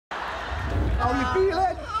How you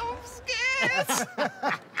feeling? I'm scared.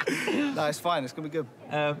 No, it's fine. It's going to be good.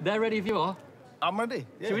 They're ready if you are. I'm ready.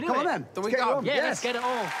 Yeah. Should we do Come it? on, then. Do we go? Yeah, let's get it all.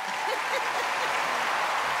 All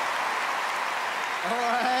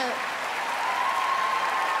right.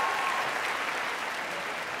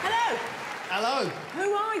 Hello. Hello.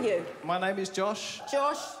 Who are you? My name is Josh.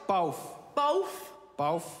 Josh. Baulf. Baulf.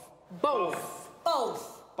 Baulf. Baulf.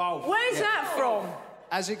 Baulf. Baulf. Where's that from?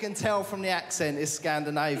 As you can tell from the accent, it's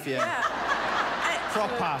Scandinavian. Yeah.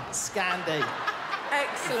 Proper. Scandi.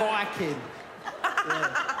 Excellent. Viking.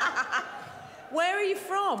 Yeah. Where are you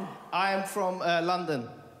from? I am from London.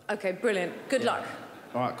 OK, brilliant. Good luck.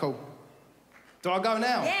 All right, cool. Do I go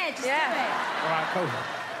now? Yeah, just do it. All right, cool.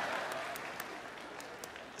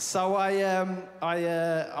 So I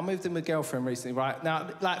moved in with my girlfriend recently, right? Now,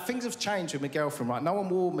 like, things have changed with my girlfriend, right? No one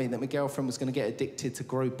warned me that my girlfriend was going to get addicted to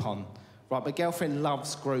Groupon. Right, my girlfriend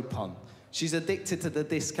loves Groupon. She's addicted to the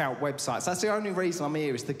discount websites. That's the only reason I'm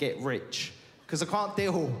here, is to get rich. Because I can't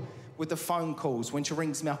deal with the phone calls. When she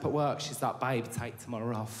rings me up at work, she's like, babe, take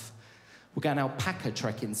tomorrow off. We're going alpaca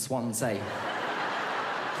trek in Swansea.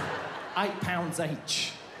 £8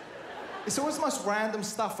 each. It's always the most random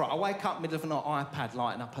stuff, right? I wake up middle of the night, iPad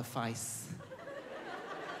lighting up her face.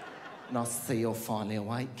 Nice to see you're finally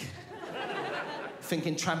awake.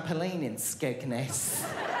 Thinking trampoline in Skegness.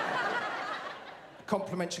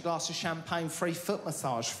 Complimentary glass of champagne, free foot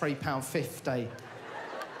massage, £3.50.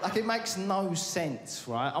 Like, it makes no sense,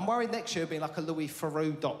 right? I'm worried next year it'll be like a Louis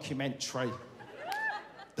Theroux documentary.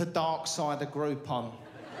 The dark side of Groupon.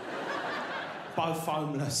 Both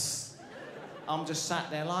homeless. I'm just sat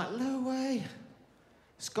there like, Louis,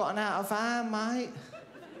 it's gotten out of hand, mate.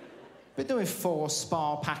 Been doing 4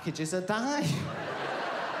 spa packages a day.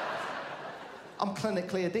 I'm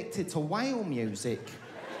clinically addicted to whale music.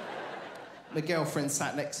 My girlfriend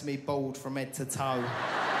sat next to me, bald from head to toe.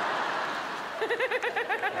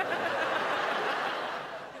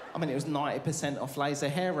 I mean, it was 90% off laser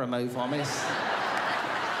hair removal. I mean,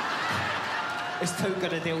 it's too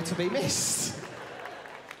good a deal to be missed.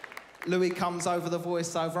 Louis comes over the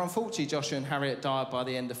voiceover. Unfortunately, Joshua and Harriet died by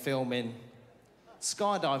the end of filming.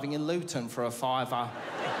 Skydiving in Luton for a £5.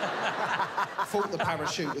 Thought the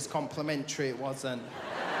parachute was complimentary. It wasn't.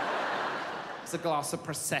 It's a glass of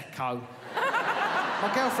Prosecco.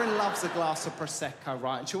 My girlfriend loves a glass of Prosecco,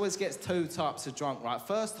 right? And she always gets 2 types of drunk, right?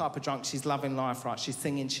 First type of drunk, she's loving life, right? She's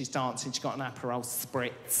singing, she's dancing, she's got an Aperol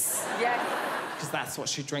Spritz. Yes. Because that's what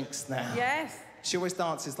she drinks now. Yes. She always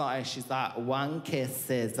dances like this. She's like, 1 kiss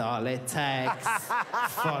is all it takes.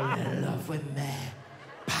 Fall in love with me.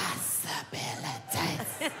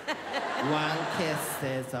 Possibilities. 1 kiss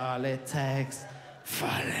is all it takes.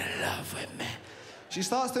 Fall in love with me. She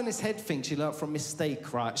starts doing this head thing she learnt from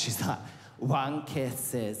Mystique, right? She's like, 1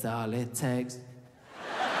 kiss is all it takes.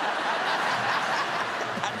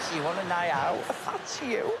 Fancy you on a night out. Fancy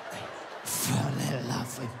you. Fall in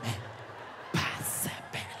love with me.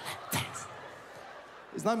 Possibilities.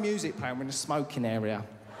 There's no music playing. We're in a smoking area.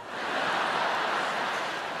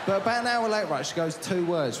 But about an hour later, right, she goes 2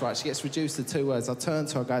 words, right? She gets reduced to 2 words. I turn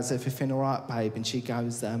to her, I go, is everything all right, babe? And she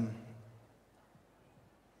goes,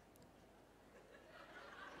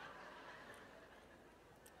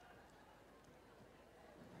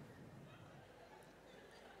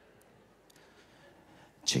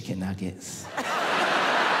 chicken nuggets.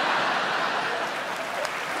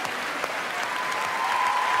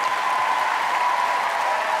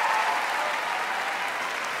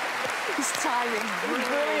 His timing's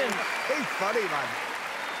brilliant. He's funny, man.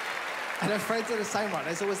 And her friends are the same, right?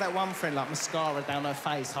 There's always that one friend, like, mascara down her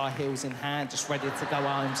face, high heels in hand, just ready to go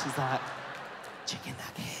home. She's like, chicken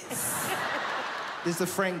nuggets. There's the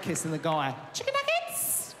friend kissing the guy, chicken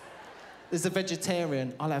nuggets. There's the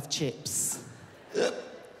vegetarian, I'll have chips.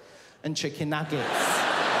 And chicken nuggets.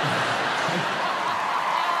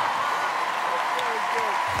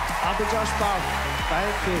 I'll be Josh Baulf.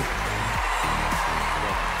 Thank you.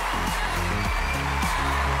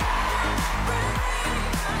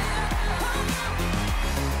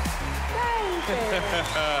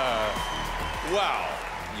 Wow,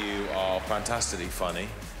 you are fantastically funny.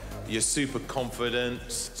 You're super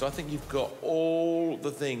confident. So I think you've got all the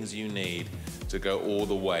things you need to go all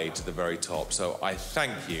the way to the very top. So I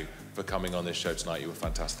thank you for coming on this show tonight. You were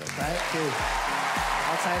fantastic. Thank you.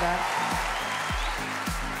 I'll say that.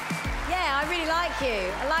 Yeah, I really like you.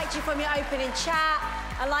 I liked you from your opening chat.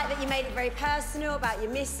 I like that you made it very personal about your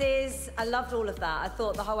missus. I loved all of that. I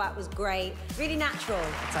thought the whole act was great. Really natural.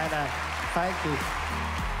 I'll say that. Thank you.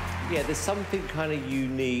 Yeah, there's something kind of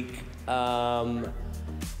unique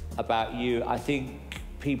about you. I think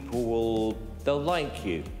people they'll like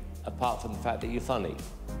you, apart from the fact that you're funny.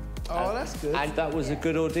 Oh, that's good. And that was a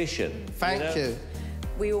good audition. Thank you.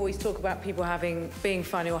 We always talk about people being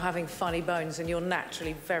funny or having funny bones, and you're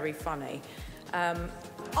naturally very funny. I'm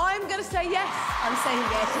going to say yes. I'm saying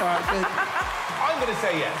yes. All right, good. I'm going to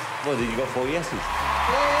say yes. Well, then you got 4 yeses. Hey,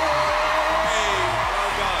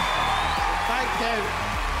 well done. Thank you.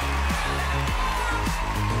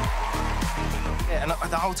 Yeah, and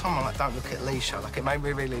the whole time I'm like, don't look at Leisha. Like, it made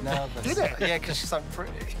me really nervous. Did it? Yeah, because she's so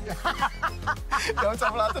pretty. The whole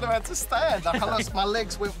time I'm like, I don't know how to stand. Like, my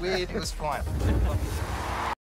legs went weird. It was fine.